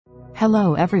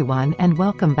Hello everyone and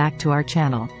welcome back to our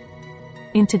channel.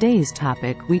 In today's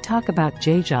topic we talk about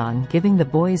Jaejoong giving the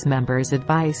Boyz members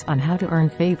advice on how to earn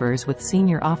favors with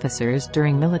senior officers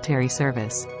during military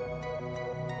service.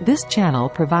 This channel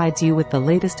provides you with the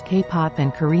latest K-pop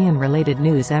and Korean related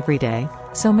news every day,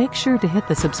 so make sure to hit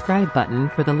the subscribe button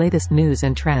for the latest news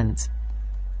and trends.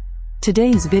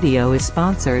 Today's video is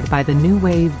sponsored by the new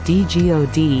wave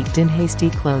DGOD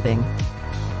Dinhasty clothing.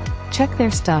 Check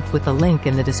their stuff with the link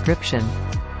in the description.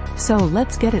 So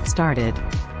let's get it started.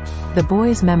 The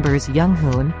Boyz members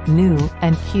Jaejoong, Nu,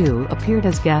 and Q appeared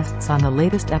as guests on the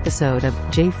latest episode of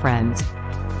J Friends,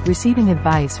 receiving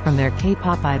advice from their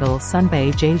K-pop idol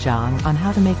Sunbae Jaejoong on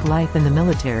how to make life in the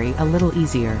military a little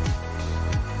easier.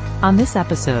 On this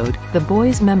episode, the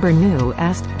Boyz member Nu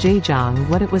asked Jaejoong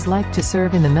what it was like to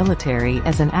serve in the military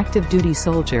as an active duty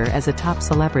soldier as a top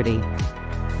celebrity.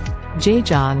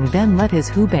 Jaejoong then let his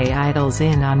Hubei idols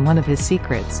in on one of his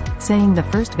secrets, saying the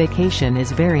first vacation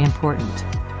is very important.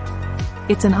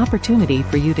 It's an opportunity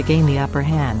for you to gain the upper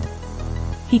hand.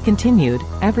 He continued,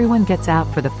 everyone gets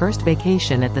out for the first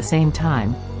vacation at the same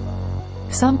time.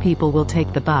 Some people will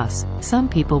take the bus, some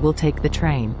people will take the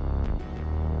train.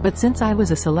 But since I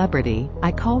was a celebrity,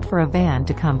 I called for a van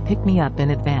to come pick me up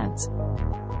in advance.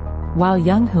 While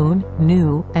Jaejoong,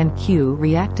 Nu, and Q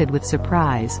reacted with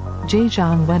surprise,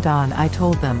 Jaejoong went on, I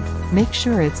told them, make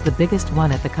sure it's the biggest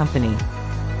one at the company.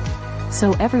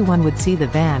 So everyone would see the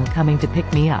van coming to pick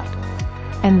me up.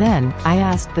 And then, I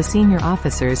asked the senior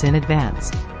officers in advance.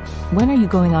 When are you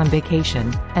going on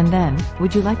vacation? And then,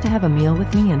 would you like to have a meal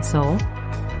with me in Seoul?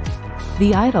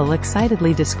 The idol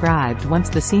excitedly described once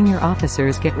the senior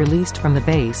officers get released from the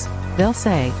base, they'll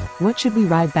say, what should we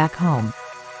ride back home?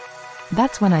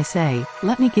 That's when I say,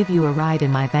 let me give you a ride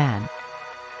in my van.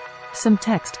 Some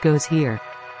text goes here.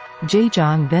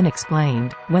 Jaejoong then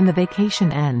explained, when the vacation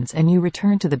ends and you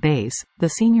return to the base, the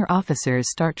senior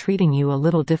officers start treating you a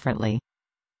little differently.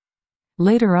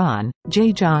 Later on,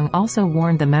 Jaejoong also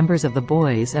warned the members of the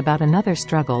Boyz about another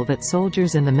struggle that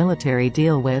soldiers in the military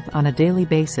deal with on a daily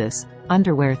basis,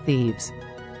 underwear thieves.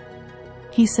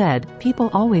 He said,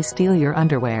 people always steal your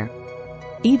underwear.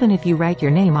 Even if you write your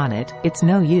name on it, it's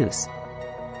no use.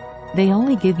 They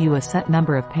only give you a set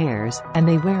number of pairs, and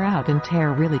they wear out and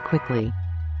tear really quickly.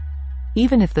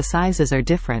 Even if the sizes are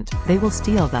different, they will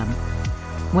steal them.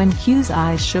 When Q's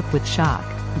eyes shook with shock,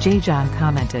 Jaejoong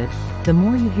commented, the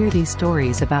more you hear these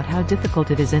stories about how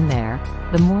difficult it is in there,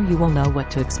 the more you will know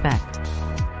what to expect.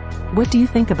 What do you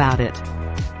think about it?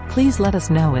 Please let us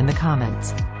know in the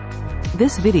comments.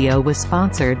 This video was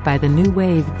sponsored by the new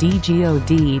wave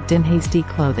DGOD Dinhasty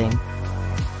clothing.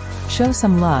 Show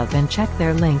some love and check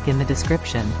their link in the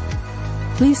description.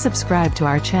 Please subscribe to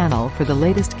our channel for the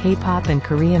latest K-pop and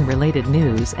Korean related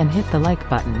news and hit the like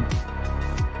button.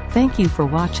 Thank you for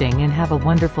watching and have a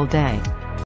wonderful day.